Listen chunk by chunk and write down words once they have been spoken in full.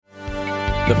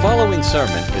The following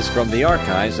sermon is from the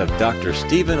archives of Dr.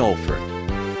 Stephen Olford.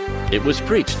 It was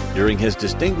preached during his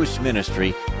distinguished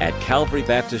ministry at Calvary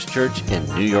Baptist Church in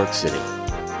New York City.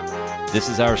 This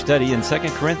is our study in 2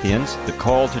 Corinthians, the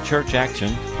Call to Church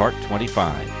Action, Part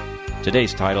 25.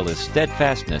 Today's title is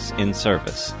Steadfastness in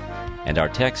Service, and our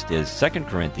text is 2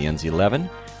 Corinthians 11,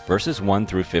 verses 1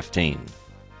 through 15.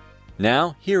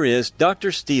 Now, here is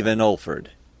Dr. Stephen Olford.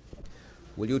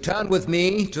 Will you turn with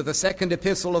me to the second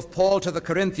epistle of Paul to the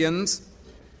Corinthians,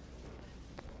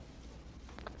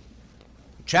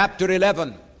 chapter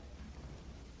 11.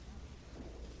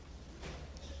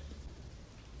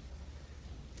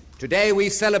 Today we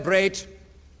celebrate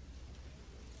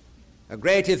a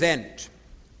great event,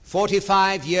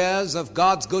 45 years of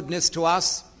God's goodness to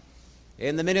us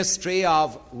in the ministry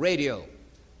of radio.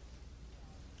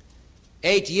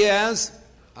 8 years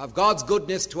of God's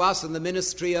goodness to us in the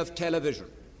ministry of television.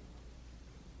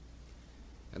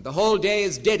 And the whole day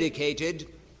is dedicated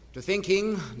to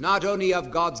thinking not only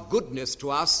of God's goodness to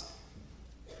us,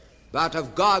 but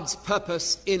of God's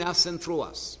purpose in us and through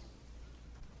us.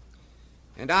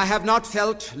 And I have not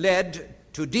felt led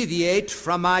to deviate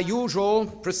from my usual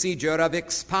procedure of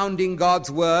expounding God's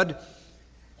Word,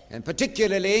 and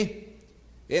particularly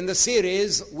in the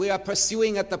series we are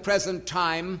pursuing at the present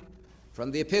time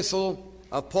from the epistle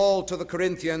of Paul to the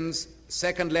Corinthians,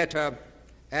 second letter,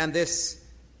 and this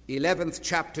 11th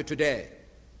chapter today.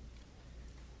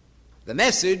 The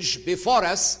message before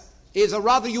us is a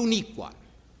rather unique one.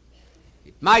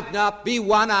 It might not be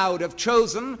one I would have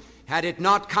chosen had it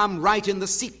not come right in the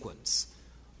sequence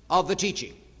of the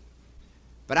teaching.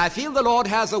 But I feel the Lord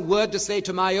has a word to say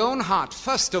to my own heart,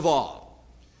 first of all,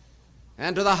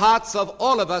 and to the hearts of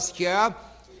all of us here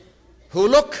who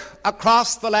look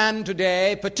across the land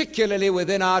today, particularly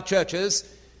within our churches,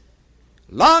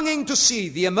 longing to see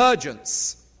the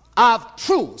emergence of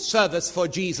true service for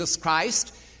Jesus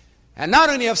Christ, and not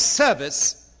only of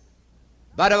service,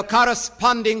 but of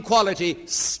corresponding quality,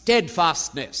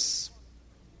 steadfastness.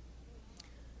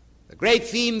 The great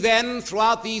theme then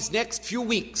throughout these next few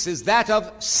weeks is that of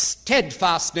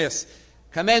steadfastness,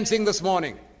 commencing this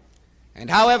morning. And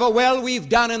however well we've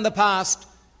done in the past,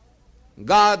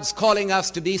 God's calling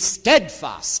us to be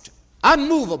steadfast,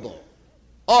 unmovable,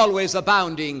 always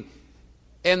abounding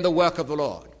in the work of the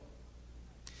Lord.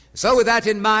 So with that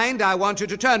in mind, I want you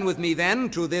to turn with me then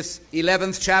to this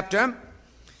 11th chapter.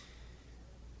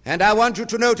 And I want you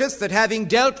to notice that having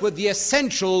dealt with the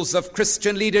essentials of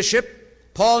Christian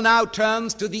leadership, Paul now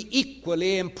turns to the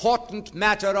equally important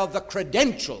matter of the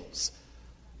credentials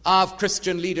of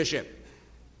Christian leadership.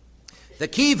 The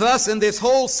key verse in this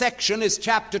whole section is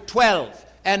chapter 12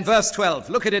 and verse 12.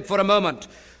 Look at it for a moment.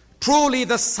 Truly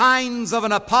the signs of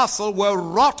an apostle were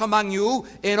wrought among you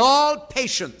in all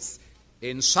patience,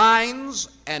 in signs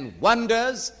and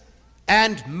wonders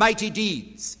and mighty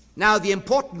deeds. Now the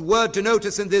important word to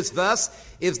notice in this verse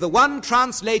is the one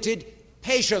translated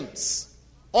patience,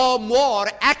 or more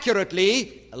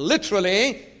accurately,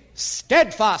 literally,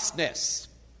 steadfastness.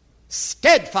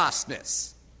 Steadfastness.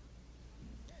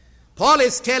 Paul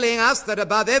is telling us that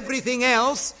above everything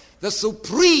else, the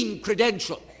supreme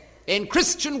credential in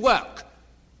Christian work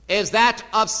is that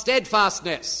of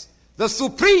steadfastness. The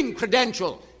supreme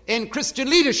credential in Christian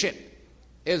leadership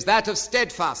is that of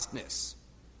steadfastness.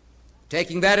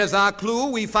 Taking that as our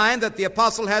clue, we find that the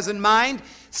apostle has in mind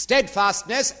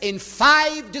steadfastness in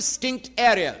 5 distinct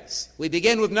areas. We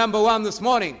begin with number 1 this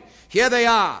morning. Here they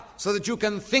are, so that you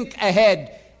can think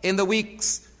ahead in the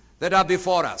weeks that are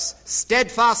before us.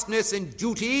 Steadfastness in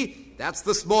duty, that's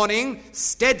this morning.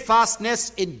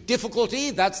 Steadfastness in difficulty,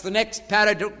 that's the next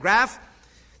paragraph.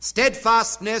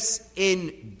 Steadfastness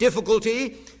in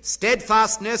difficulty,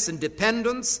 steadfastness in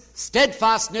dependence,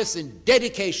 steadfastness in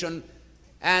dedication,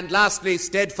 and lastly,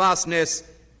 steadfastness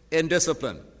in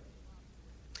discipline.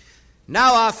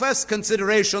 Now our first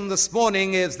consideration this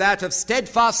morning is that of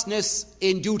steadfastness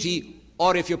in duty,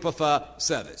 or if you prefer,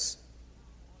 service.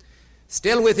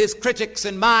 Still with his critics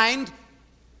in mind,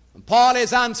 Paul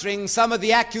is answering some of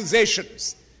the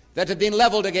accusations that have been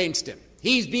leveled against him.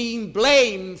 He's being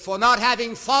blamed for not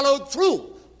having followed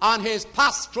through on his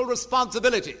pastoral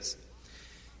responsibilities.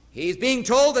 He's being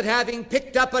told that having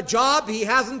picked up a job, he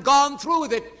hasn't gone through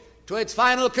with it to its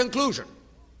final conclusion.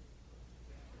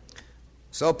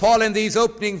 So Paul in these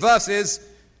opening verses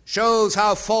shows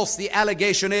how false the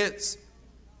allegation is.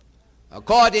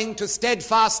 According to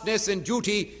steadfastness in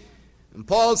duty, and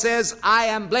Paul says, I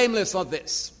am blameless of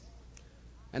this.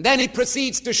 And then he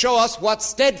proceeds to show us what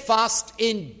steadfast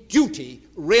in duty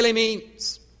really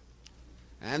means.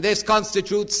 And this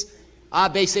constitutes our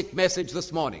basic message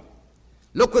this morning.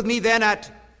 Look with me then at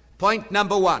point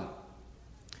number 1.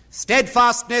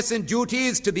 Steadfastness in duty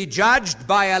is to be judged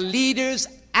by a leader's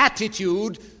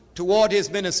attitude toward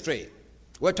his ministry.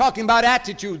 We're talking about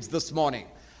attitudes this morning.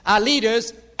 A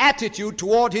leader's attitude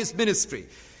toward his ministry.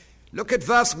 Look at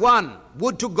verse 1.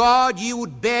 Would to God ye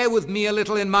would bear with me a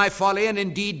little in my folly, and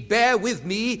indeed bear with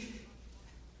me.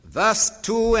 Verse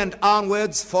 2 and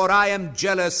onwards, for I am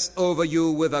jealous over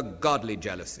you with a godly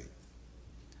jealousy.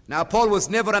 Now, Paul was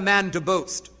never a man to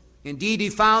boast. Indeed, he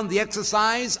found the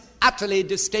exercise utterly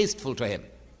distasteful to him.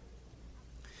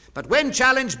 But when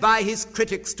challenged by his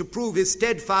critics to prove his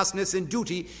steadfastness in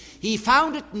duty, he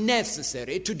found it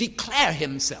necessary to declare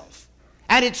himself.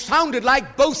 And it sounded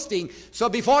like boasting, so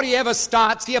before he ever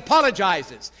starts, he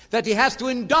apologizes that he has to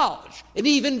indulge in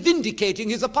even vindicating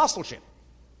his apostleship.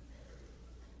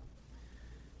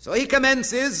 So he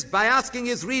commences by asking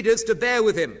his readers to bear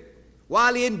with him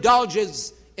while he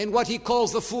indulges in what he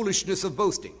calls the foolishness of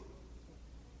boasting.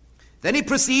 Then he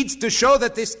proceeds to show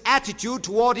that this attitude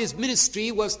toward his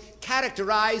ministry was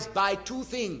characterized by two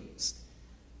things.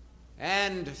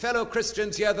 And fellow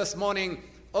Christians here this morning,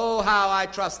 oh, how I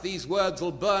trust these words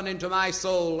will burn into my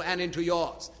soul and into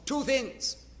yours. Two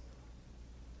things.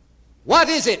 What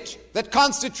is it that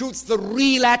constitutes the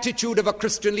real attitude of a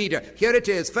Christian leader? Here it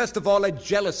is. First of all, a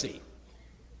jealousy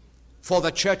for the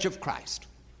church of Christ.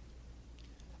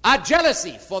 A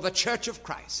jealousy for the church of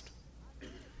Christ.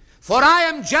 For I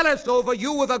am jealous over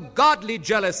you with a godly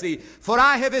jealousy, for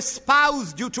I have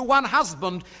espoused you to one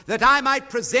husband, that I might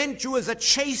present you as a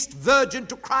chaste virgin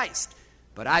to Christ.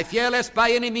 But I fear lest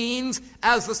by any means,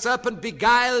 as the serpent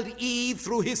beguiled Eve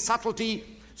through his subtlety,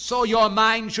 so your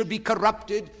mind should be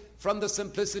corrupted from the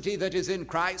simplicity that is in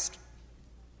Christ.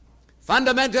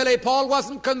 Fundamentally, Paul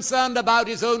wasn't concerned about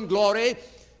his own glory.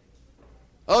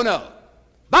 Oh no.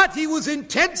 But he was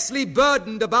intensely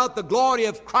burdened about the glory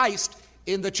of Christ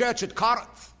in the church at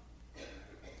Corinth.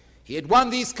 He had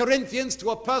won these Corinthians to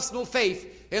a personal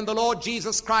faith in the Lord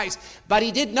Jesus Christ, but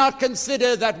he did not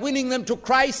consider that winning them to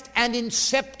Christ and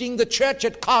incepting the church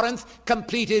at Corinth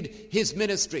completed his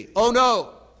ministry. Oh no,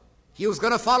 he was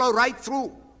going to follow right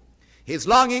through. His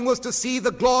longing was to see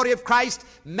the glory of Christ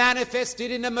manifested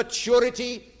in a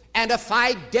maturity and a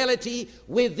fidelity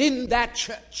within that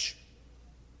church.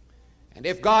 And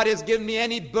if God has given me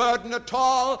any burden at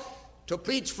all to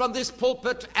preach from this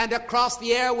pulpit and across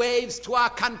the airwaves to our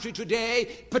country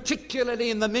today, particularly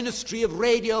in the ministry of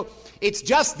radio, it's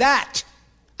just that.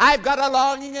 I've got a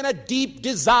longing and a deep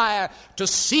desire to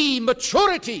see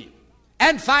maturity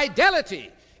and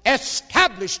fidelity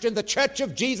established in the church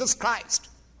of Jesus Christ.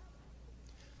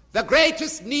 The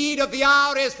greatest need of the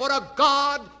hour is for a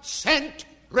God-sent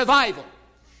revival.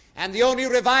 And the only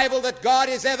revival that God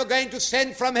is ever going to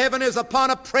send from heaven is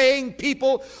upon a praying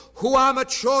people who are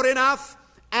mature enough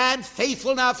and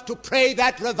faithful enough to pray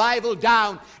that revival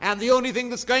down. And the only thing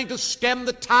that's going to stem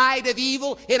the tide of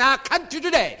evil in our country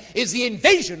today is the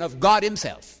invasion of God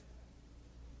himself.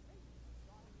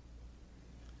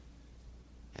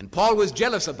 And Paul was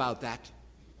jealous about that.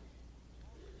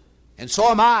 And so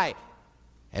am I.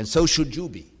 And so should you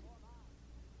be.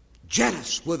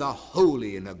 Jealous with a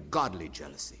holy and a godly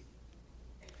jealousy.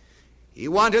 He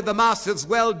wanted the master's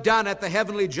well done at the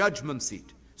heavenly judgment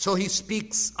seat. So he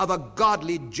speaks of a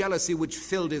godly jealousy which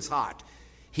filled his heart.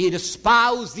 He had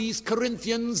espoused these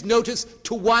Corinthians, notice,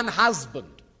 to one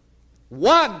husband.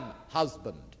 One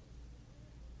husband.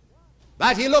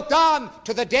 But he looked on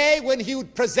to the day when he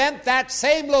would present that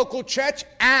same local church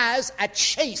as a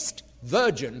chaste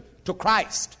virgin to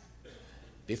Christ,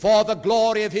 before the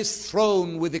glory of his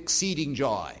throne with exceeding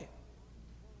joy.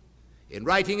 In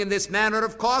writing in this manner,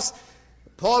 of course,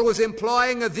 Paul was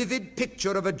employing a vivid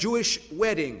picture of a Jewish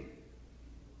wedding.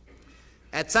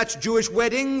 At such Jewish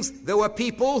weddings, there were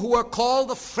people who were called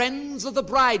the friends of the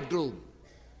bridegroom.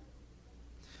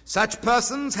 Such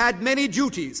persons had many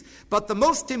duties, but the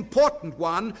most important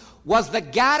one was the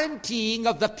guaranteeing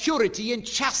of the purity and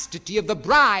chastity of the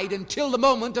bride until the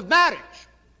moment of marriage.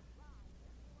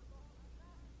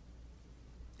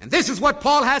 And this is what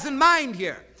Paul has in mind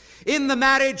here. In the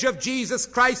marriage of Jesus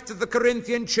Christ to the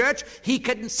Corinthian church, he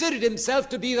considered himself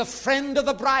to be the friend of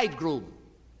the bridegroom.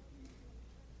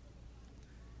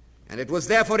 And it was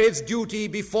therefore his duty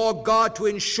before God to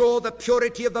ensure the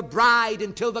purity of the bride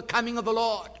until the coming of the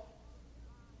Lord.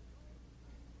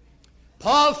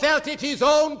 Paul felt it his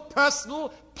own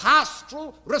personal,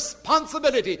 pastoral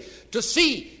responsibility to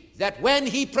see that when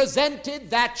he presented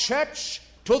that church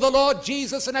to the Lord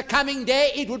Jesus in a coming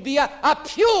day, it would be a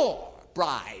pure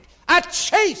bride, a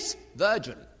chaste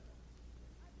virgin.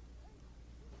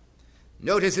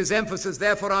 Notice his emphasis,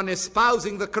 therefore, on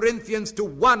espousing the Corinthians to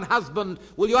one husband.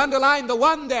 Will you underline the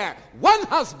one there? One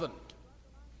husband.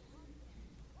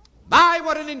 My,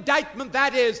 what an indictment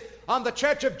that is on the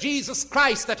Church of Jesus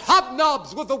Christ, that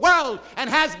hobnobs with the world and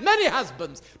has many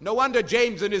husbands. No wonder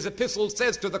James in his epistle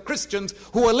says to the Christians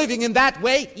who are living in that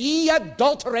way, ye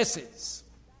adulteresses.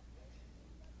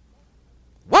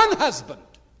 One husband,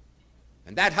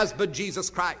 and that husband Jesus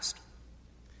Christ.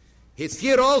 His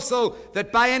fear also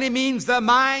that by any means their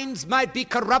minds might be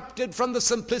corrupted from the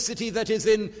simplicity that is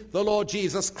in the Lord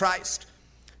Jesus Christ.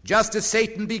 Just as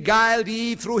Satan beguiled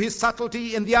Eve through his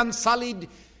subtlety in the unsullied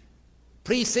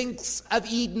precincts of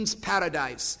Eden's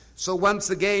paradise, so once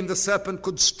again the serpent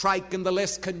could strike in the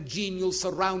less congenial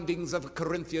surroundings of a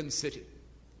Corinthian city.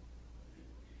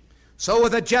 So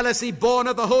with a jealousy born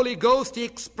of the Holy Ghost, he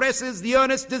expresses the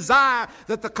earnest desire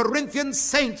that the Corinthian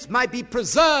saints might be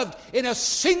preserved in a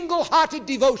single-hearted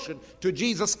devotion to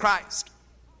Jesus Christ,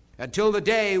 until the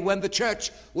day when the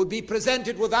church would be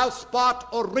presented without spot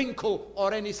or wrinkle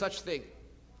or any such thing.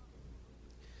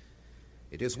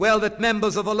 It is well that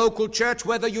members of a local church,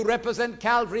 whether you represent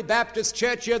Calvary Baptist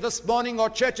Church here this morning or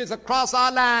churches across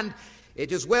our land,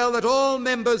 it is well that all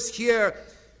members here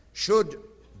should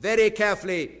very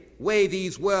carefully weigh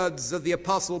these words of the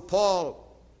Apostle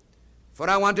Paul. For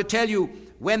I want to tell you,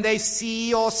 when they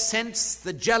see or sense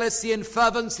the jealousy and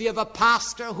fervency of a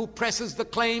pastor who presses the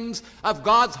claims of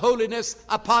God's holiness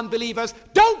upon believers,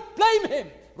 don't blame him.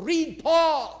 Read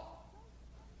Paul.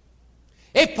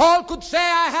 If Paul could say,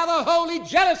 I have a holy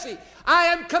jealousy, I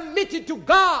am committed to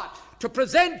God to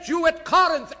present you at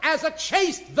Corinth as a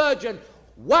chaste virgin,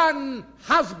 one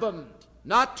husband,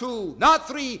 not two, not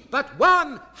three, but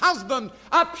one husband,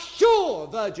 a pure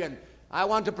virgin, I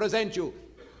want to present you.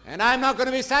 And I'm not going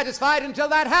to be satisfied until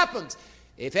that happens.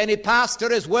 If any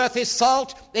pastor is worth his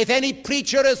salt, if any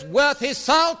preacher is worth his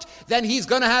salt, then he's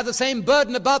going to have the same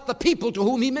burden about the people to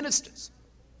whom he ministers.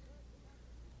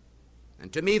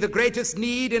 And to me, the greatest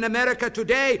need in America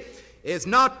today is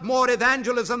not more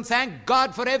evangelism. Thank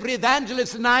God for every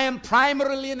evangelist, and I am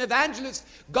primarily an evangelist.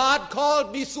 God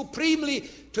called me supremely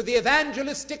to the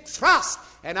evangelistic thrust,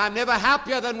 and I'm never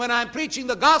happier than when I'm preaching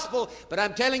the gospel. But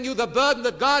I'm telling you, the burden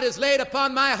that God has laid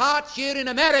upon my heart here in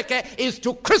America is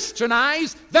to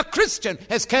Christianize the Christian,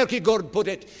 as Kierkegaard put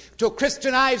it. To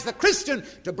Christianize the Christian,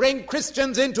 to bring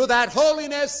Christians into that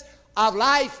holiness of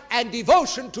life and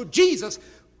devotion to Jesus,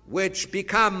 which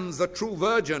becomes a true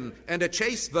virgin and a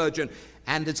chaste virgin.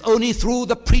 And it's only through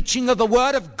the preaching of the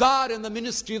Word of God and the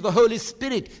ministry of the Holy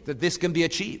Spirit that this can be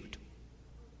achieved.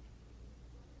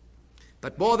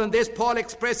 But more than this, Paul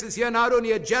expresses here not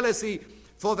only a jealousy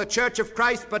for the church of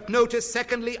Christ, but notice,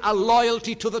 secondly, a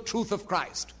loyalty to the truth of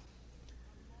Christ.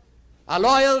 A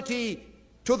loyalty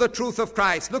to the truth of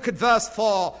Christ. Look at verse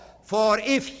 4. For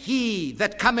if he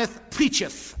that cometh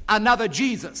preacheth another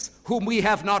Jesus, whom we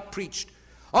have not preached,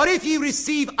 or if ye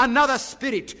receive another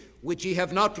spirit, which ye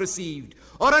have not received,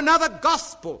 or another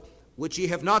gospel, which ye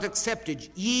have not accepted,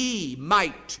 ye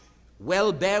might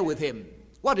well bear with him.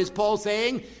 What is Paul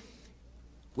saying?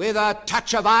 With a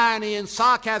touch of irony and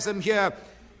sarcasm here,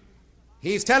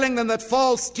 he's telling them that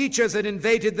false teachers had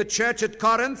invaded the church at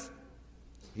Corinth,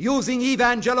 using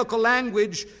evangelical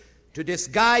language to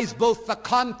disguise both the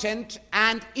content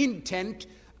and intent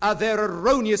of their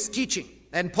erroneous teaching.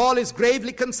 And Paul is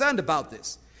gravely concerned about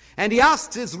this. And he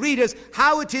asks his readers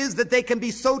how it is that they can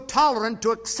be so tolerant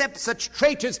to accept such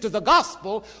traitors to the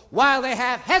gospel while they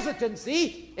have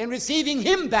hesitancy in receiving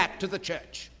him back to the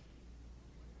church.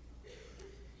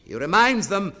 He reminds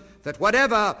them that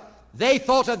whatever they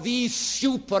thought of these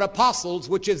super apostles,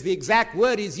 which is the exact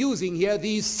word he's using here,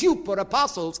 these super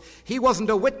apostles, he wasn't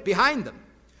a whit behind them.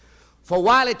 For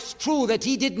while it's true that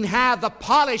he didn't have the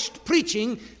polished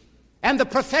preaching and the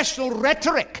professional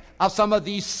rhetoric of some of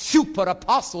these super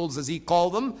apostles, as he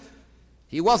called them,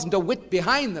 he wasn't a whit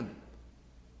behind them.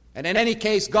 And in any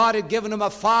case, God had given him a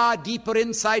far deeper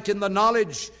insight in the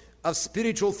knowledge of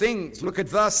spiritual things. Look at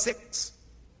verse 6.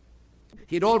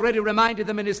 He'd already reminded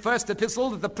them in his first epistle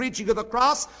that the preaching of the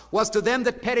cross was to them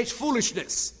that perish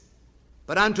foolishness,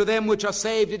 but unto them which are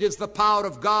saved it is the power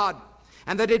of God,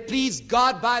 and that it pleased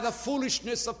God by the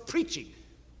foolishness of preaching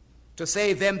to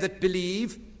save them that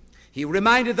believe. He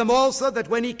reminded them also that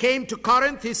when he came to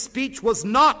Corinth, his speech was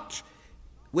not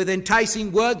with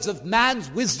enticing words of man's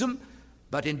wisdom,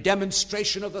 but in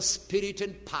demonstration of the Spirit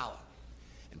and power.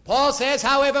 And Paul says,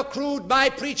 however crude my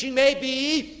preaching may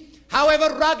be,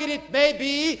 however rugged it may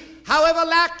be, however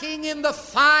lacking in the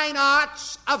fine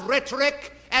arts of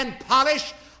rhetoric and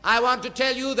polish, I want to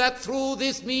tell you that through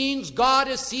this means God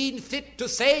has seen fit to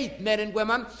save men and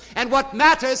women. And what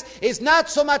matters is not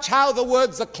so much how the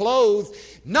words are clothed,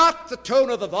 not the tone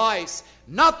of the voice,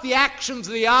 not the actions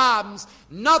of the arms,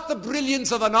 not the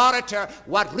brilliance of an orator.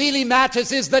 What really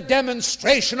matters is the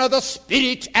demonstration of the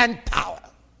Spirit and power.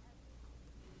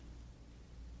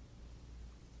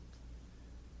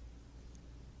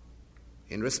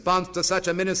 In response to such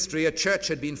a ministry, a church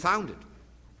had been founded.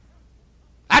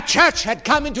 A church had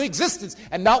come into existence,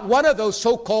 and not one of those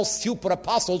so-called super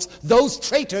apostles, those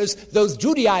traitors, those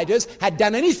Judaizers, had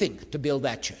done anything to build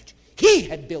that church. He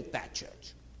had built that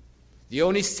church. The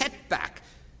only setback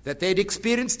that they'd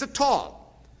experienced at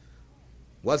all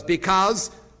was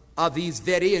because of these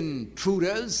very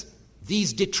intruders,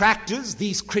 these detractors,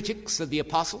 these critics of the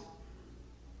apostle.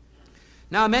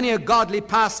 Now, many a godly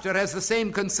pastor has the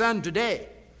same concern today.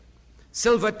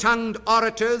 Silver-tongued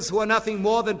orators who are nothing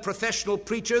more than professional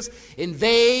preachers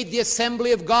invade the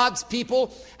assembly of God's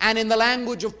people, and in the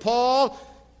language of Paul,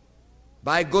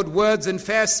 by good words and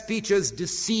fair speeches,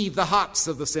 deceive the hearts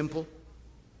of the simple.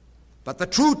 But the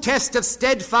true test of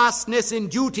steadfastness in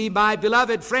duty, my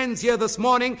beloved friends here this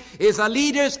morning, is a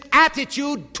leader's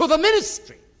attitude to the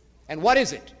ministry. And what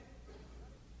is it?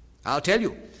 I'll tell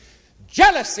you.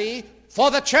 Jealousy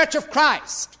for the church of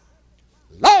Christ.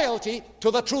 Loyalty to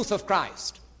the truth of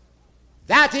Christ.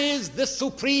 That is the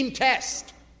supreme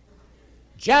test.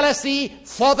 Jealousy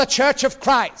for the church of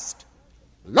Christ.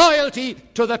 Loyalty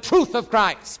to the truth of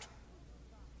Christ.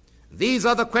 These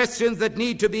are the questions that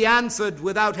need to be answered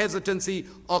without hesitancy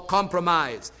or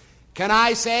compromise. Can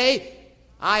I say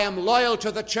I am loyal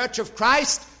to the church of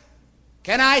Christ?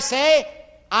 Can I say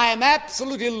I am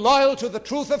absolutely loyal to the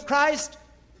truth of Christ?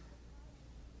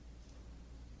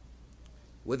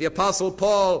 With the Apostle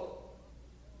Paul,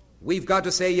 we've got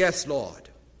to say, yes, Lord,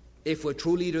 if we're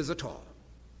true leaders at all.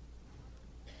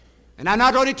 And I'm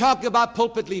not only talking about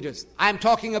pulpit leaders. I'm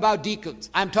talking about deacons.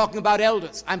 I'm talking about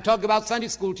elders. I'm talking about Sunday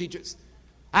school teachers.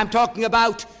 I'm talking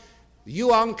about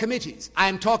you on committees.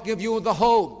 I'm talking of you in the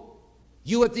home,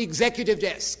 you at the executive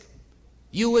desk,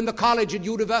 you in the college and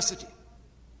university.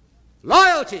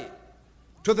 Loyalty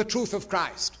to the truth of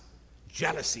Christ.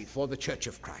 Jealousy for the church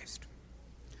of Christ.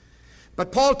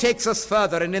 But Paul takes us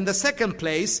further, and in the second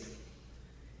place,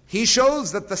 he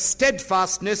shows that the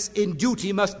steadfastness in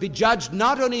duty must be judged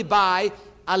not only by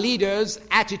a leader's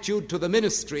attitude to the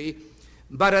ministry,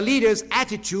 but a leader's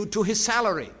attitude to his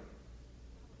salary.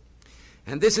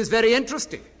 And this is very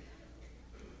interesting.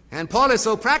 And Paul is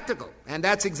so practical, and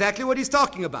that's exactly what he's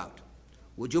talking about.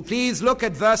 Would you please look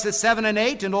at verses 7 and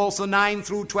 8 and also 9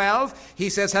 through 12. He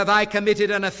says, have I committed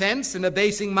an offense in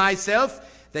abasing myself,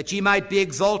 that ye might be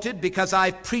exalted, because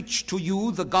I preached to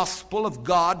you the gospel of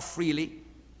God freely?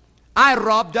 I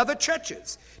robbed other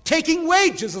churches, taking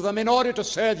wages of them in order to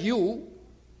serve you.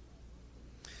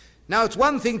 Now, it's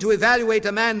one thing to evaluate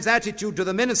a man's attitude to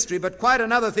the ministry, but quite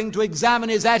another thing to examine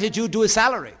his attitude to his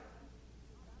salary.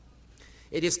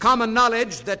 It is common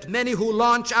knowledge that many who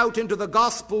launch out into the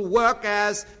gospel work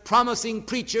as promising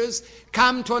preachers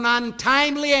come to an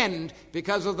untimely end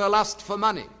because of their lust for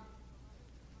money.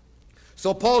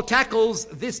 So Paul tackles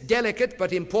this delicate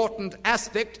but important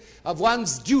aspect of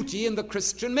one's duty in the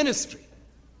Christian ministry.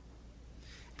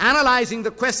 Analyzing the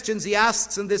questions he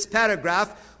asks in this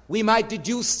paragraph, we might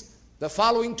deduce the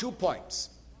following 2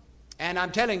 points. And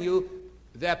I'm telling you,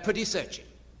 they're pretty searching.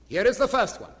 Here is the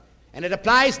first one. And it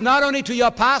applies not only to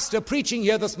your pastor preaching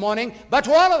here this morning, but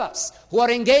to all of us who are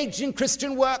engaged in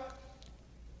Christian work.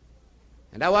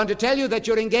 And I want to tell you that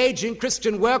you're engaged in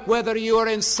Christian work, whether you are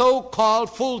in so-called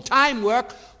full-time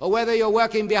work, or whether you're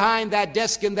working behind that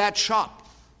desk in that shop,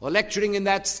 or lecturing in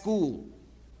that school,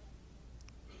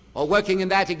 or working in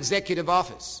that executive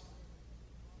office.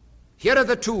 Here are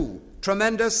the 2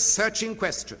 tremendous searching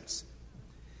questions.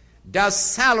 Does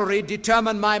salary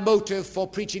determine my motive for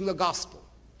preaching the gospel?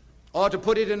 Or to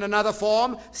put it in another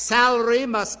form, salary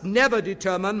must never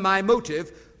determine my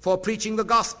motive for preaching the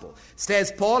gospel.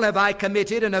 Says Paul, have I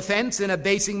committed an offense in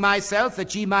abasing myself,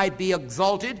 that ye might be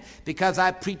exalted, because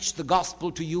I preached the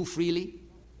gospel to you freely?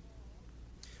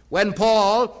 When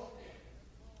Paul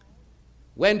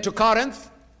went to Corinth,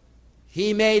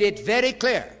 he made it very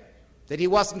clear that he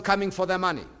wasn't coming for their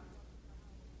money.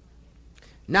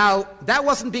 Now, that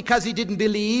wasn't because he didn't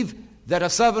believe that a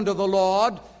servant of the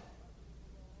Lord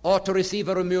ought to receive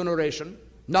a remuneration.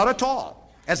 Not at all.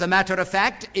 As a matter of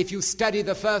fact, if you study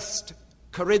the 1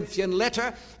 Corinthian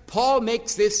letter, Paul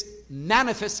makes this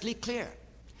manifestly clear,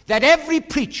 that every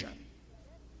preacher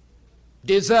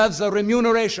deserves a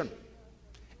remuneration.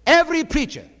 Every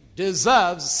preacher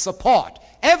deserves support.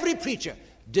 Every preacher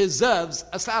deserves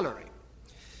a salary.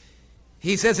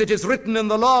 He says, it is written in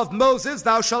the law of Moses,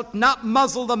 thou shalt not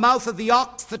muzzle the mouth of the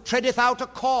ox that treadeth out a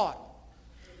corn.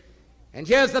 And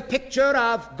here's the picture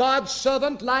of God's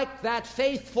servant like that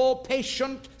faithful,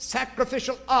 patient,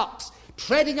 sacrificial ox,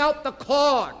 treading out the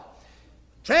corn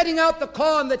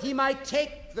that he might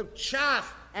take the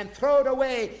chaff and throw it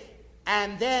away,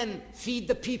 and then feed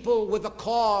the people with the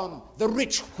corn, the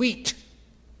rich wheat.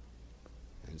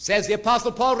 And says the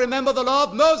Apostle Paul, remember the law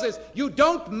of Moses, you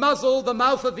don't muzzle the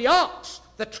mouth of the ox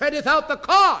that treadeth out the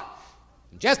corn.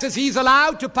 Just as he's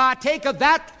allowed to partake of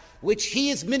that which he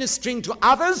is ministering to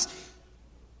others,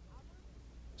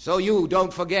 so you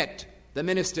don't forget the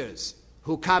ministers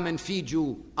who come and feed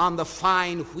you on the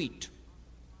fine wheat.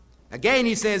 Again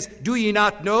he says, do ye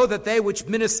not know that they which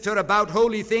minister about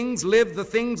holy things live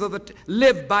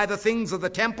by the things of the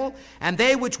temple, and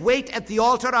they which wait at the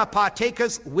altar are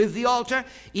partakers with the altar?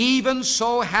 Even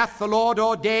so hath the Lord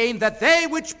ordained that they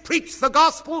which preach the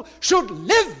gospel should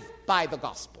live by the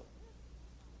gospel.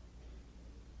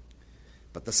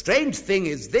 But the strange thing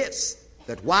is this,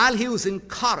 that while he was in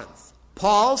Corinth,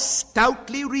 Paul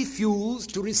stoutly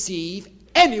refused to receive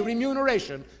any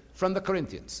remuneration from the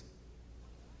Corinthians.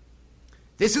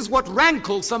 This is what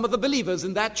rankled some of the believers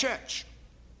in that church.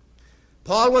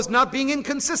 Paul was not being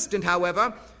inconsistent,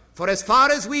 however, for as far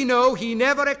as we know, he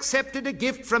never accepted a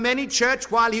gift from any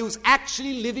church while he was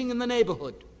actually living in the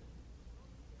neighborhood.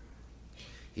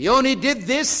 He only did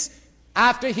this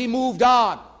after he moved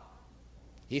on.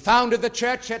 He founded the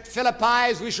church at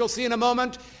Philippi, as we shall see in a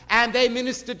moment, and they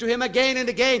ministered to him again and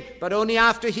again, but only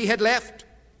after he had left.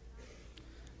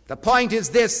 The point is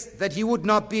this, that he would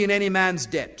not be in any man's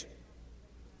debt.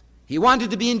 He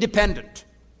wanted to be independent.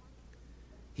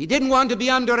 He didn't want to be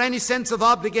under any sense of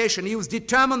obligation. He was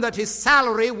determined that his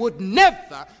salary would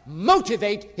never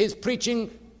motivate his preaching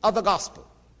of the gospel.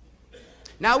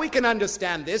 Now we can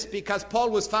understand this because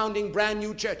Paul was founding brand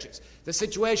new churches. The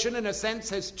situation, in a sense,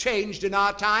 has changed in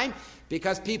our time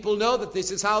because people know that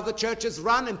this is how the church is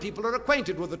run and people are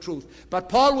acquainted with the truth. But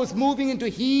Paul was moving into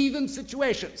heathen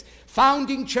situations,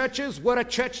 founding churches where a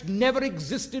church never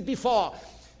existed before.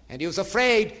 And he was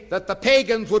afraid that the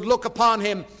pagans would look upon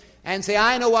him and say,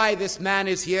 I know why this man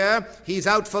is here. He's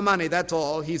out for money, that's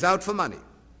all. He's out for money.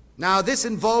 Now, this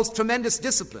involves tremendous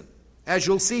discipline, as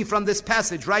you'll see from this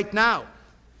passage right now.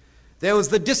 There was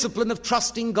the discipline of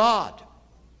trusting God.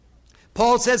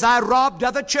 Paul says, I robbed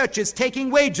other churches, taking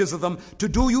wages of them to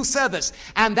do you service.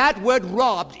 And that word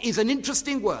robbed is an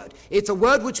interesting word. It's a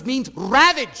word which means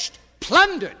ravaged,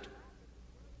 plundered.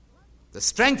 The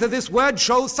strength of this word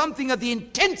shows something of the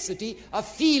intensity of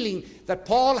feeling that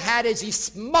Paul had as he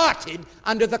smarted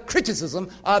under the criticism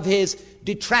of his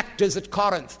detractors at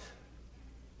Corinth.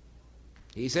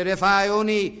 He said, if I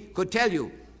only could tell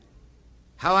you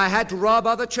how I had to rob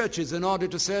other churches in order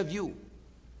to serve you.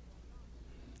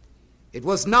 It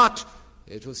was not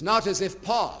as if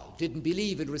Paul didn't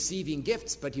believe in receiving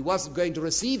gifts, but he wasn't going to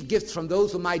receive gifts from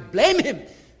those who might blame him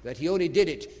that he only did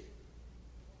it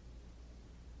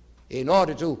in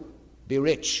order to be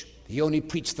rich. He only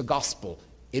preached the gospel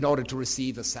in order to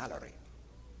receive a salary.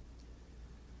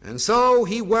 And so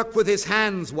he worked with his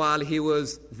hands while he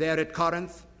was there at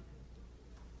Corinth.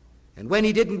 And when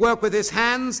he didn't work with his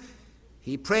hands,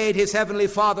 he prayed his heavenly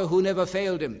Father who never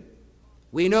failed him.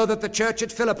 We know that the church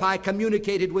at Philippi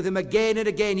communicated with him again and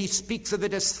again. He speaks of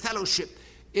it as fellowship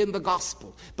in the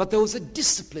gospel. But there was a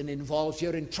discipline involved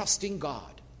here in trusting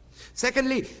God.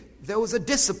 Secondly, there was a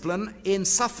discipline in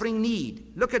suffering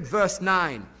need. Look at verse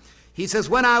 9. He says,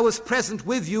 when I was present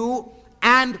with you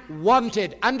and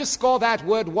wanted, underscore that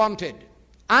word wanted,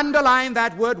 underline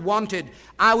that word wanted,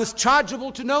 I was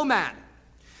chargeable to no man.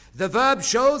 The verb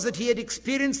shows that he had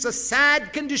experienced a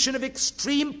sad condition of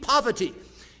extreme poverty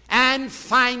and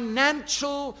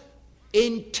financial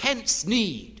intense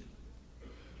need.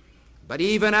 But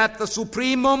even at the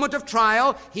supreme moment of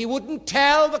trial, he wouldn't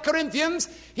tell the Corinthians,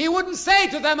 he wouldn't say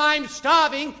to them, I'm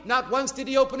starving. Not once did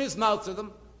he open his mouth to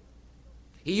them.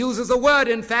 He uses a word,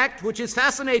 in fact, which is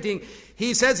fascinating.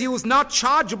 He says he was not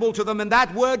chargeable to them, and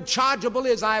that word chargeable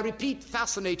is, I repeat,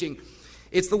 fascinating.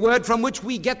 It's the word from which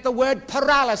we get the word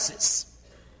paralysis.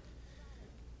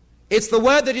 It's the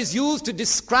word that is used to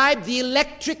describe the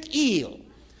electric eel,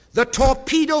 the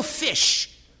torpedo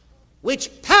fish, which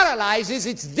paralyzes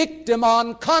its victim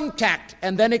on contact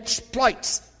and then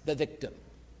exploits the victim.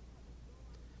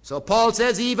 So Paul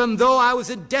says, even though I was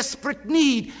in desperate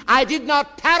need, I did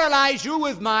not paralyze you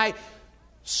with my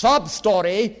sob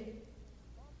story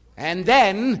and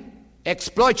then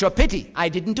exploit your pity. I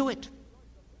didn't do it.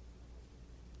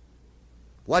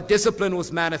 What discipline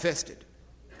was manifested?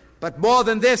 But more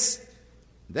than this,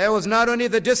 there was not only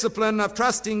the discipline of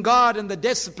trusting God and the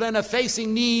discipline of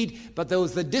facing need, but there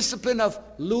was the discipline of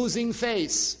losing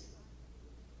face.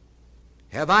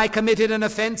 Have I committed an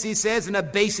offense, he says, in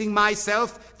abasing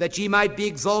myself, that ye might be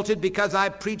exalted because I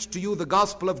preached to you the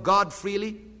gospel of God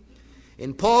freely?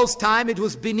 In Paul's time, it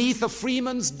was beneath a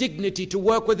freeman's dignity to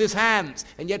work with his hands,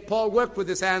 and yet Paul worked with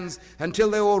his hands until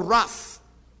they were rough.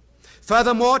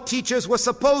 Furthermore, teachers were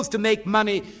supposed to make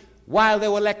money while they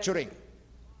were lecturing.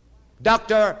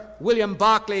 Dr. William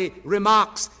Barclay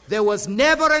remarks, there was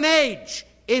never an age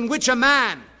in which a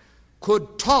man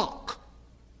could talk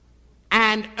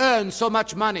and earn so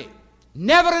much money.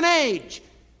 Never an age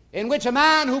in which a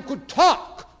man who could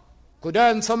talk could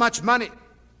earn so much money.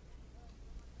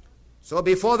 So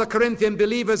before the Corinthian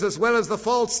believers as well as the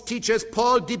false teachers,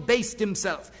 Paul debased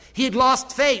himself. He had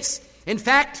lost face. In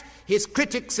fact, his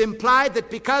critics implied that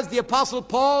because the Apostle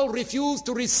Paul refused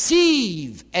to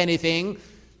receive anything,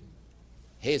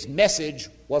 his message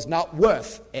was not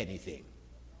worth anything.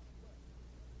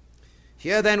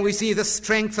 Here then we see the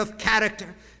strength of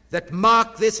character that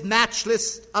marked this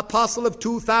matchless apostle of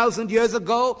 2,000 years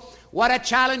ago. What a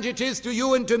challenge it is to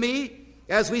you and to me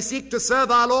as we seek to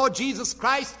serve our Lord Jesus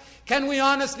Christ. Can we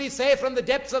honestly say from the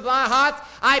depths of our heart,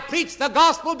 I preach the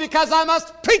gospel because I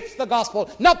must preach the gospel,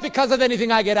 not because of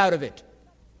anything I get out of it?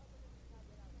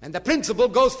 And the principle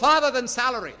goes farther than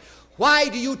salary. Why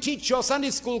do you teach your Sunday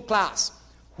school class?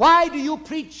 Why do you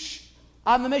preach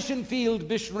on the mission field,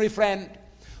 missionary friend?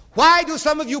 Why do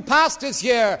some of you pastors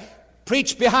here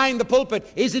preach behind the pulpit?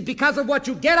 Is it because of what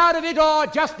you get out of it, or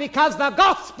just because the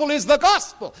gospel is the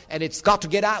gospel and it's got to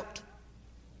get out?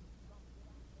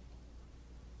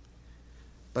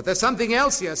 But there's something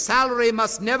else here. Salary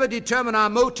must never determine our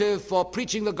motive for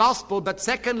preaching the gospel, but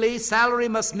secondly, salary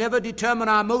must never determine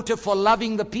our motive for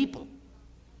loving the people.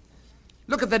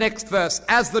 Look at the next verse.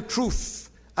 As the truth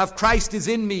of Christ is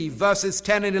in me, verses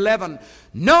 10 and 11.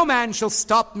 No man shall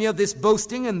stop me of this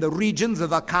boasting in the regions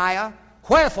of Achaia.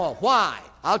 Wherefore? Why?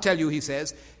 I'll tell you, he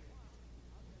says.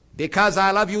 Because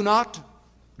I love you not?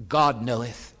 God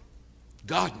knoweth.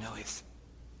 God knoweth.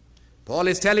 Paul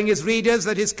is telling his readers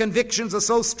that his convictions are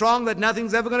so strong that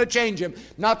nothing's ever going to change him,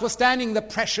 notwithstanding the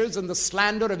pressures and the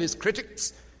slander of his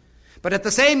critics. But at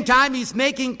the same time, he's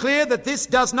making clear that this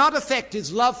does not affect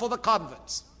his love for the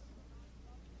converts.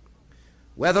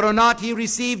 Whether or not he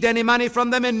received any money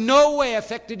from them in no way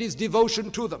affected his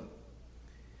devotion to them.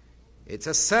 It's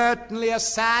certainly a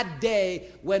sad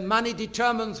day when money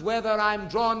determines whether I'm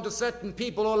drawn to certain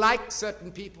people or like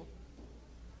certain people.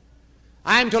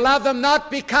 I'm to love them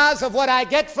not because of what I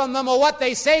get from them or what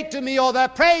they say to me or their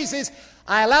praises.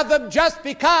 I love them just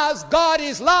because God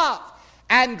is love.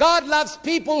 And God loves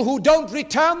people who don't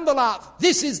return the love.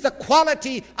 This is the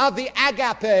quality of the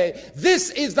agape. This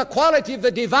is the quality of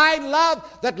the divine love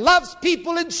that loves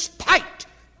people in spite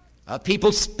of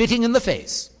people spitting in the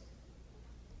face.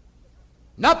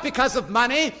 Not because of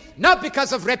money, not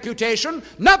because of reputation,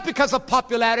 not because of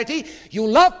popularity. You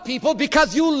love people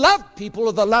because you love people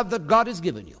with the love that God has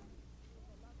given you.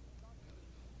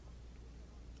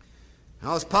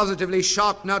 I was positively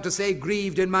shocked, not to say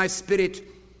grieved in my spirit,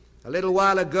 a little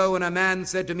while ago when a man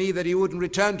said to me that he wouldn't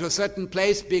return to a certain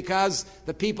place because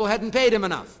the people hadn't paid him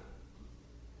enough.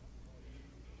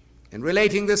 In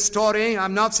relating this story,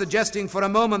 I'm not suggesting for a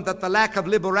moment that the lack of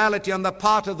liberality on the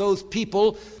part of those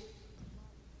people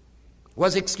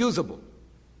was excusable.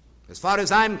 As far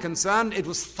as I'm concerned, it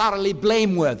was thoroughly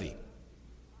blameworthy.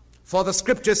 For the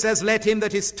Scripture says, let him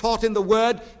that is taught in the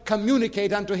word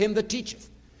communicate unto him that teacheth.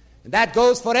 And that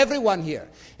goes for everyone here.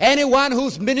 Anyone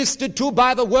who's ministered to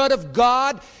by the word of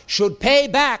God should pay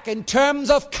back in terms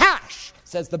of cash,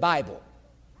 says the Bible.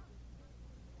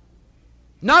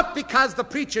 Not because the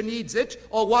preacher needs it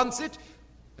or wants it,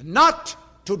 not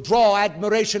to draw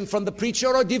admiration from the preacher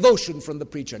or devotion from the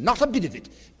preacher, not a bit of it,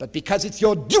 but because it's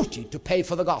your duty to pay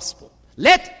for the gospel.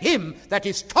 Let him that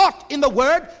is taught in the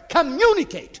word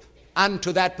communicate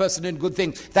unto that person in good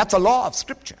things. That's a law of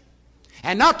Scripture.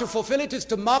 And not to fulfill it is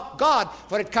to mock God,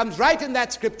 for it comes right in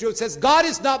that Scripture. It says, God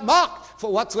is not mocked,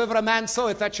 for whatsoever a man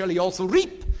soweth, that shall he also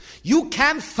reap. You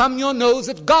can't thumb your nose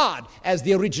at God, as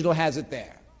the original has it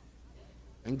there.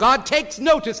 And God takes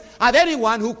notice of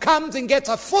anyone who comes and gets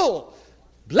a full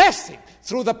blessing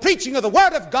through the preaching of the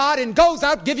Word of God and goes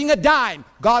out giving a dime.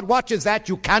 God watches that.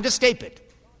 You can't escape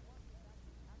it.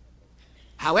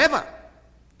 However,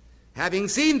 having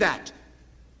seen that,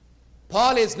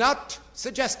 Paul is not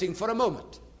suggesting for a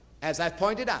moment, as I've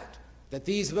pointed out, that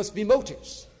these must be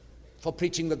motives for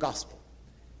preaching the gospel.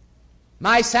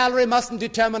 My salary mustn't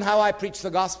determine how I preach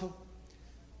the gospel.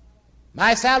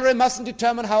 My salary mustn't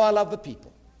determine how I love the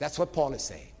people. That's what Paul is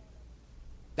saying.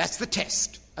 That's the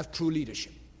test of true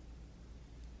leadership.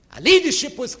 A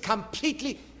leadership was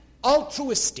completely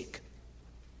altruistic.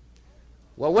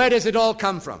 Well, where does it all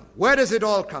come from? Where does it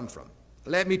all come from?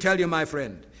 Let me tell you, my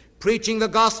friend, preaching the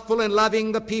gospel and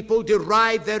loving the people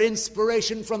derive their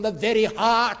inspiration from the very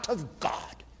heart of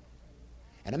God.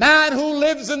 And a man who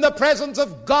lives in the presence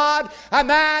of God, a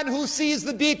man who sees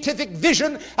the beatific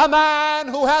vision, a man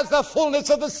who has the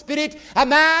fullness of the Spirit, a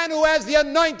man who has the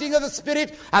anointing of the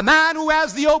Spirit, a man who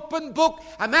has the open book,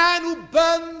 a man who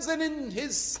burns in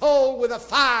his soul with a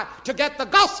fire to get the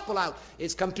gospel out,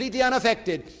 is completely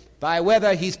unaffected by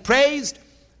whether he's praised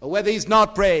or whether he's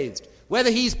not praised,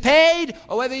 whether he's paid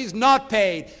or whether he's not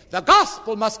paid. The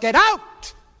gospel must get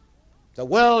out. The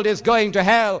world is going to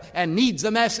hell and needs a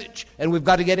message, and we've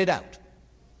got to get it out.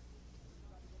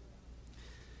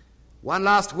 One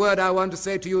last word I want to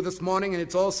say to you this morning, and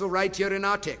it's also right here in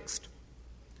our text.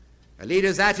 A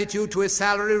leader's attitude to his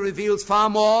salary reveals far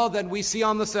more than we see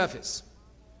on the surface.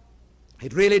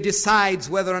 It really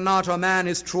decides whether or not a man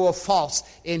is true or false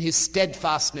in his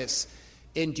steadfastness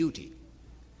in duty.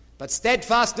 But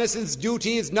steadfastness in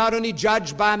duty is not only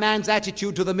judged by a man's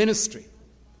attitude to the ministry,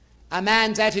 a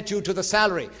man's attitude to the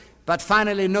salary, but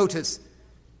finally notice,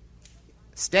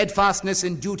 steadfastness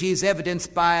in duty is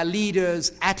evidenced by a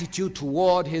leader's attitude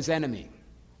toward his enemy.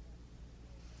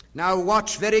 Now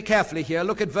watch very carefully here.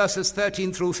 Look at verses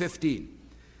 13 through 15.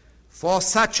 For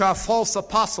such are false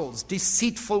apostles,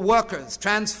 deceitful workers,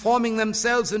 transforming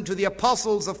themselves into the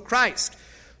apostles of Christ,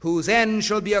 whose end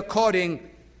shall be according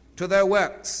to their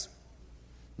works.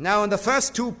 Now in the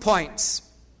first 2 points,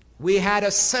 we had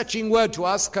a searching word to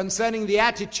us concerning the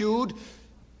attitude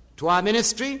to our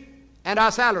ministry and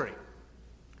our salary.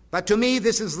 But to me,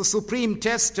 this is the supreme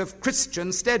test of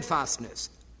Christian steadfastness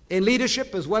in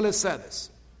leadership as well as service.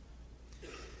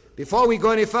 Before we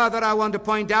go any further, I want to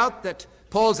point out that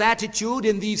Paul's attitude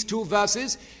in these 2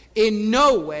 verses in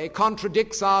no way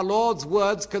contradicts our Lord's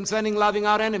words concerning loving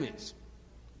our enemies.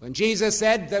 When Jesus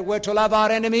said that we're to love our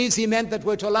enemies, he meant that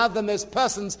we're to love them as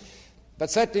persons,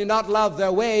 but certainly not love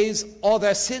their ways or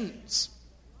their sins.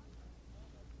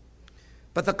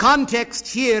 But the context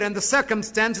here and the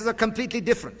circumstances are completely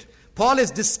different. Paul is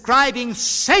describing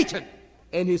Satan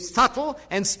in his subtle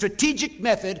and strategic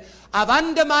method of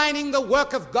undermining the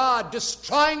work of God,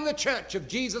 destroying the church of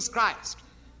Jesus Christ.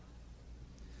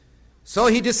 So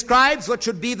he describes what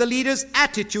should be the leader's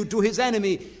attitude to his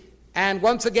enemy. And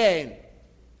once again,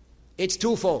 it's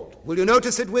twofold. Will you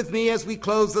notice it with me as we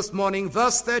close this morning?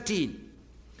 Verse 13.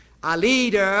 A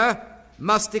leader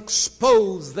must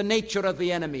expose the nature of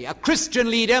the enemy. A Christian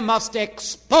leader must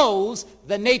expose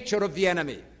the nature of the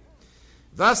enemy.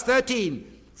 Verse 13,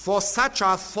 for such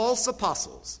are false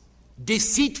apostles,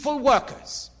 deceitful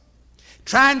workers,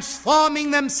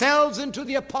 transforming themselves into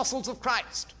the apostles of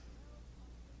Christ.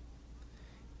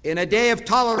 In a day of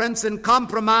tolerance and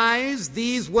compromise,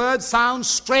 these words sound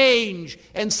strange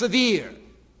and severe.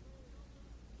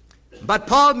 But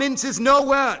Paul minces no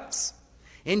words.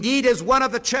 Indeed, as one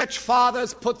of the church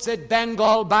fathers puts it,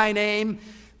 Bengal by name,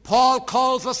 Paul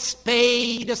calls a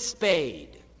spade a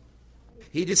spade.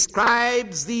 He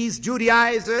describes these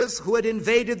Judaizers who had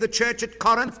invaded the church at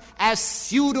Corinth as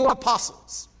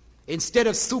pseudo-apostles instead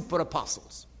of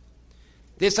super-apostles.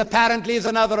 This apparently is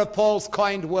another of Paul's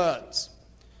coined words.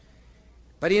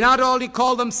 But he not only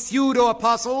called them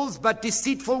pseudo-apostles, but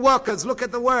deceitful workers. Look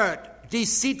at the word,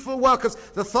 deceitful workers.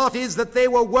 The thought is that they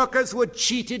were workers who had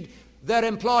cheated their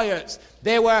employers.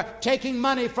 They were taking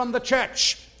money from the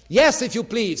church. Yes, if you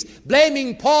please,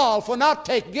 blaming Paul for not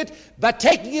taking it, but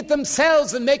taking it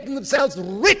themselves and making themselves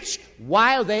rich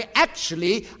while they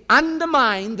actually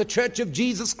undermined the church of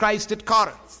Jesus Christ at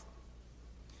Corinth.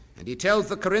 And he tells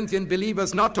the Corinthian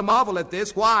believers not to marvel at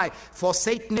this. Why? For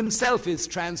Satan himself is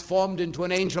transformed into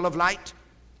an angel of light.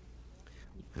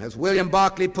 As William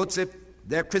Barclay puts it,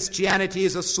 their Christianity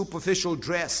is a superficial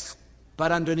dress,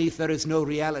 but underneath there is no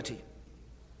reality.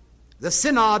 The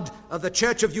Synod of the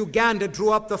Church of Uganda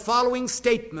drew up the following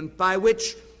statement by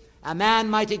which a man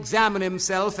might examine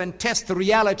himself and test the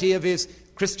reality of his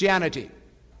Christianity.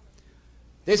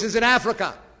 This is in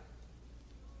Africa.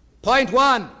 Point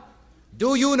 1,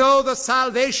 do you know the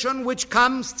salvation which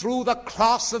comes through the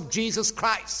cross of Jesus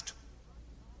Christ?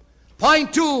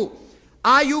 Point 2,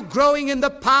 are you growing in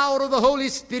the power of the Holy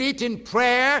Spirit in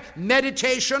prayer,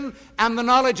 meditation, and the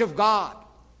knowledge of God?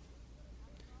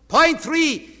 Point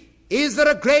 3, is there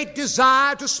a great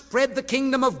desire to spread the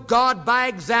kingdom of God by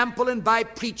example and by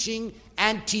preaching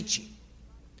and teaching?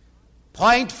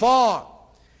 Point 4,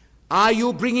 are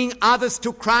you bringing others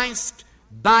to Christ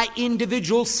by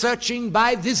individual searching,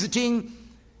 by visiting,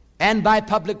 and by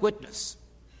public witness?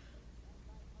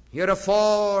 Here are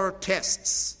 4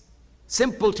 tests,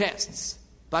 simple tests,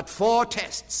 but 4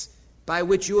 tests by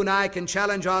which you and I can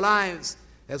challenge our lives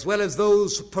as well as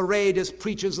those who parade as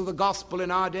preachers of the gospel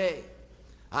in our day.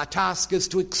 Our task is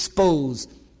to expose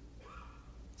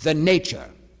the nature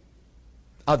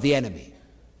of the enemy.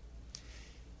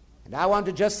 And I want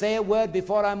to just say a word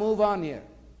before I move on here.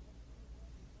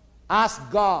 Ask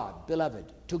God,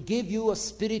 beloved, to give you a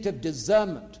spirit of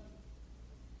discernment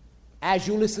as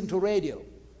you listen to radio,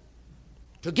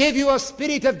 to give you a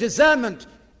spirit of discernment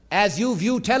as you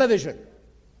view television,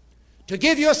 to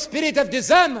give you a spirit of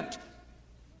discernment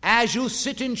as you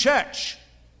sit in church,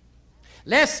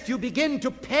 lest you begin to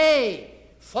pay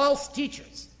false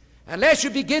teachers, unless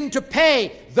you begin to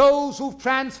pay those who've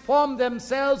transformed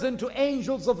themselves into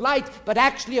angels of light, but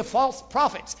actually are false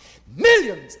prophets.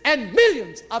 Millions and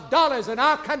millions of dollars in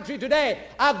our country today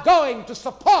are going to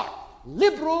support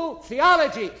liberal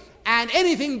theology and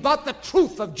anything but the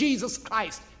truth of Jesus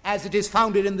Christ as it is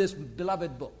founded in this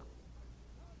beloved book.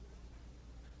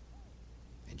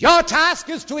 And your task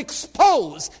is to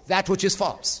expose that which is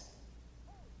false.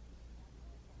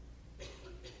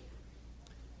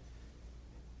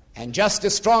 And just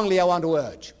as strongly I want to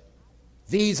urge,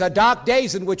 these are dark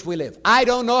days in which we live. I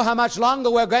don't know how much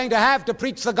longer we're going to have to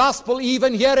preach the gospel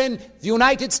even here in the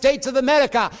United States of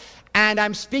America. And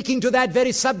I'm speaking to that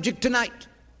very subject tonight.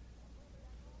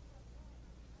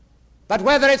 But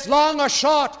whether it's long or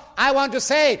short, I want to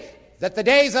say that the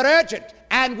days are urgent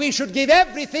and we should give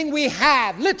everything we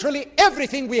have, literally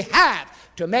everything we have,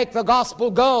 to make the gospel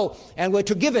go, and we're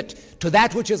to give it to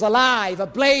that which is alive,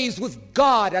 ablaze with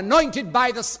God, anointed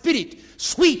by the Spirit,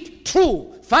 sweet,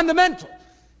 true, fundamental,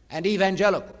 and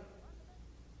evangelical.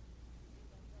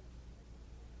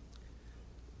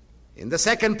 In the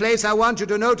second place, I want you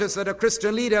to notice that a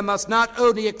Christian leader must not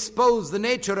only expose the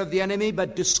nature of the enemy,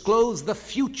 but disclose the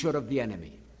future of the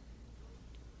enemy.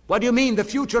 What do you mean, the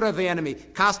future of the enemy?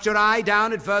 Cast your eye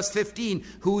down at verse 15,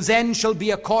 whose end shall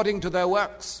be according to their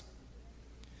works.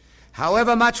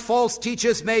 However much false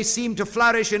teachers may seem to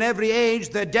flourish in every age,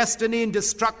 their destiny and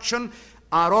destruction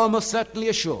are almost certainly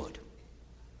assured.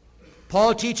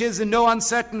 Paul teaches in no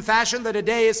uncertain fashion that a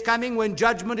day is coming when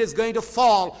judgment is going to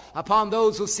fall upon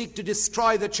those who seek to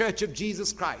destroy the church of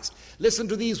Jesus Christ. Listen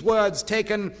to these words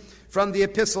taken from the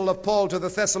epistle of Paul to the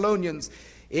Thessalonians.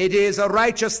 It is a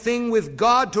righteous thing with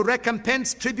God to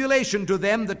recompense tribulation to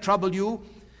them that trouble you,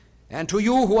 and to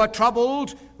you who are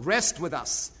troubled, rest with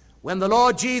us, when the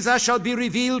Lord Jesus shall be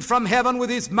revealed from heaven with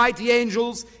his mighty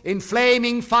angels, in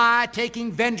flaming fire,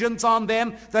 taking vengeance on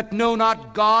them that know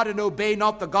not God and obey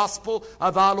not the gospel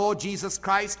of our Lord Jesus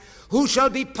Christ, who shall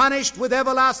be punished with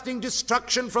everlasting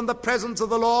destruction from the presence of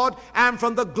the Lord and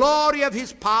from the glory of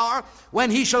his power, when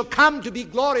he shall come to be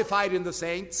glorified in the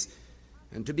saints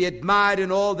and to be admired in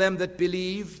all them that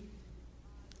believe.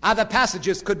 Other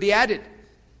passages could be added,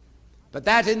 but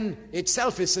that in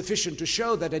itself is sufficient to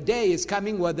show that a day is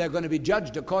coming where they're going to be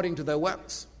judged according to their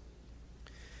works.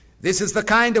 This is the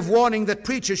kind of warning that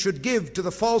preachers should give to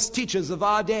the false teachers of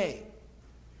our day.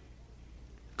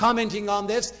 Commenting on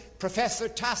this, Professor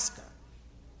Tasker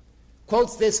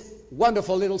quotes this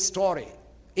wonderful little story.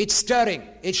 It's stirring.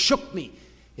 It shook me.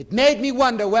 It made me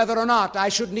wonder whether or not I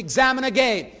shouldn't examine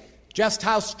again just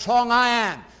how strong I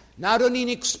am, not only in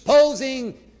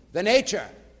exposing the nature,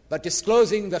 but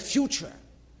disclosing the future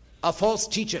of false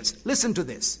teachers. Listen to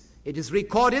this. It is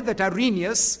recorded that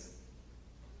Irenaeus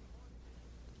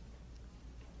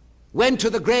went to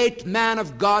the great man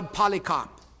of God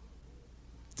Polycarp,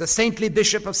 the saintly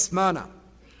bishop of Smyrna,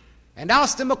 and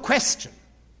asked him a question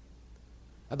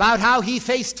about how he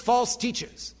faced false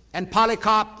teachers. And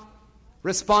Polycarp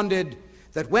responded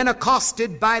that when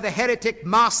accosted by the heretic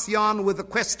Marcion with the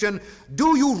question,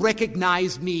 "Do you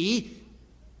recognize me?"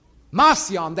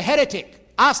 Marcion, the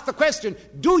heretic, asked the question,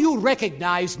 "Do you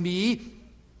recognize me?"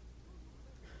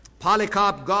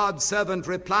 Polycarp, God's servant,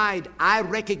 replied, "I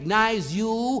recognize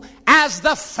you as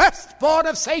the firstborn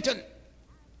of Satan."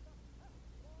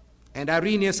 And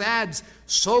Irenaeus adds,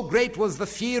 "So great was the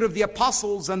fear of the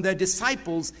apostles and their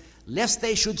disciples, lest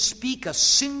they should speak a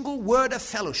single word of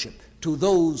fellowship to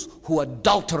those who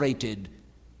adulterated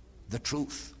the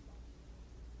truth."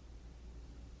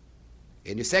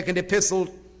 In his second epistle,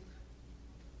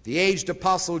 the aged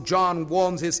apostle John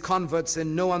warns his converts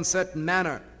in no uncertain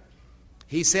manner.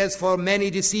 He says, "For many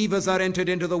deceivers are entered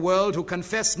into the world who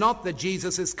confess not that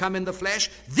Jesus is come in the flesh.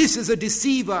 This is a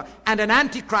deceiver and an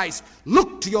antichrist.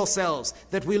 Look to yourselves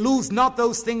that we lose not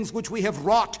those things which we have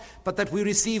wrought, but that we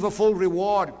receive a full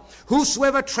reward.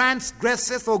 Whosoever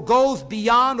transgresseth or goes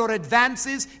beyond or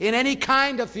advances in any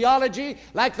kind of theology,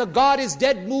 like the God is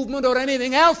dead movement or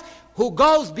anything else, who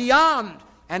goes beyond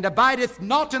and abideth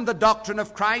not in the doctrine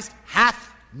of Christ, hath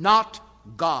not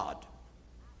God.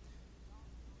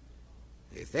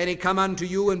 If any come unto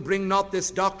you and bring not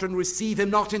this doctrine, receive him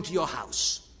not into your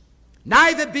house,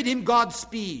 neither bid him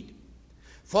Godspeed.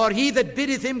 For he that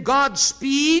biddeth him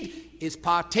Godspeed is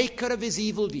partaker of his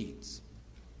evil deeds.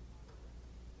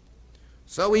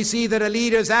 So we see that a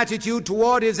leader's attitude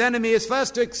toward his enemy is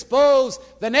first to expose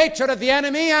the nature of the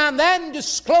enemy and then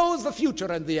disclose the future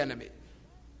of the enemy.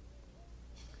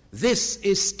 This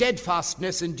is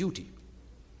steadfastness in duty.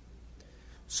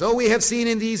 So we have seen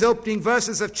in these opening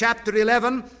verses of chapter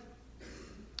 11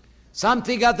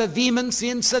 something of the vehemency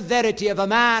and severity of a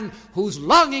man who's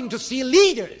longing to see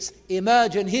leaders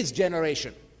emerge in his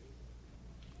generation.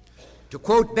 To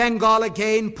quote Bengal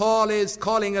again, Paul is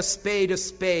calling a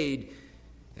spade,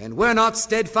 and we're not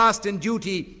steadfast in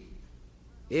duty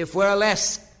if we're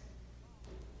less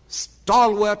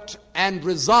stalwart and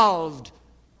resolved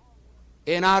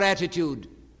in our attitude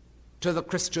to the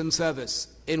Christian service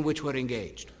in which we're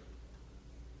engaged.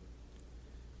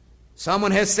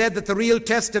 Someone has said that the real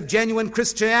test of genuine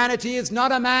Christianity is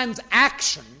not a man's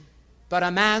action, but a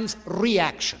man's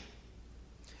reaction.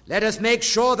 Let us make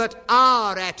sure that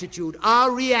our attitude,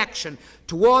 our reaction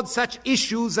towards such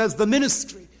issues as the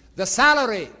ministry, the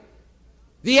salary,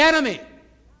 the enemy,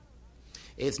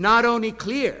 is not only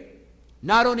clear,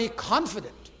 not only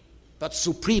confident, but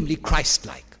supremely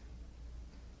Christ-like.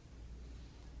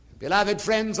 Beloved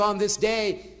friends, on this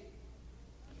day,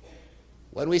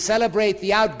 when we celebrate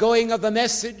the outgoing of the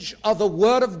message of the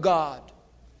Word of God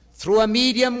through a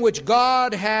medium which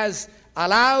God has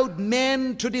allowed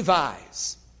men to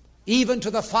devise, even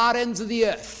to the far ends of the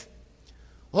earth.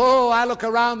 Oh, I look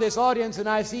around this audience and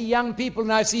I see young people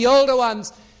and I see older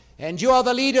ones, and you are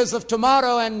the leaders of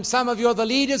tomorrow and some of you are the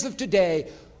leaders of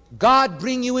today. God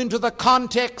bring you into the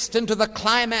context, into the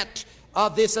climate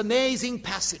of this amazing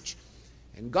passage.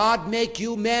 And God make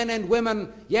you men and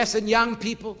women, yes, and young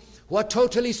people, who are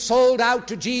totally sold out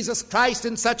to Jesus Christ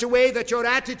in such a way that your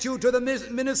attitude to the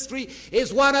ministry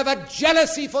is one of a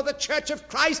jealousy for the church of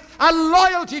Christ, a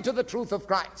loyalty to the truth of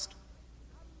Christ,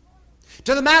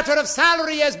 to the matter of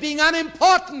salary as being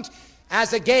unimportant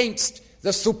as against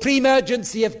the supreme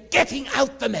urgency of getting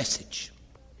out the message,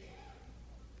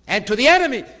 and to the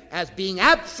enemy as being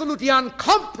absolutely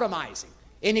uncompromising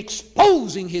in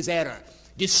exposing his error,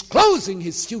 disclosing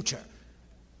his future,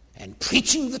 and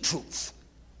preaching the truth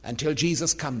until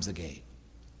Jesus comes again.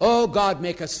 Oh, God,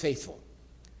 make us faithful,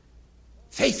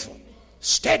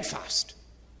 steadfast,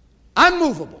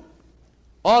 unmovable,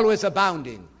 always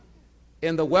abounding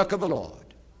in the work of the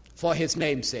Lord, for his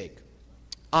name's sake.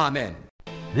 Amen.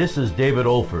 This is David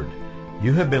Olford.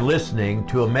 You have been listening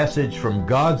to a message from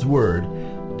God's Word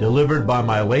delivered by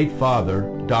my late father,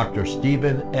 Dr.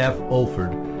 Stephen F.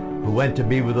 Olford, who went to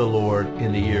be with the Lord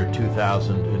in the year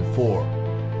 2004.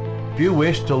 If you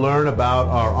wish to learn about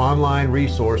our online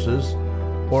resources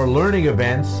or learning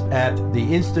events at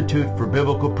the Institute for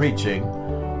Biblical Preaching,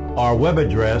 our web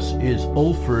address is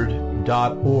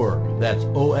olford.org. That's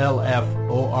olford.org.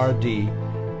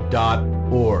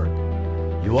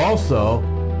 You also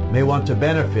may want to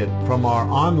benefit from our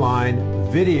online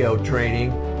video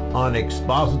training on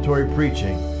expository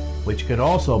preaching, which can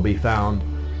also be found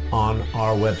on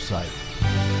our website.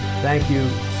 Thank you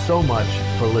so much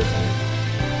for listening.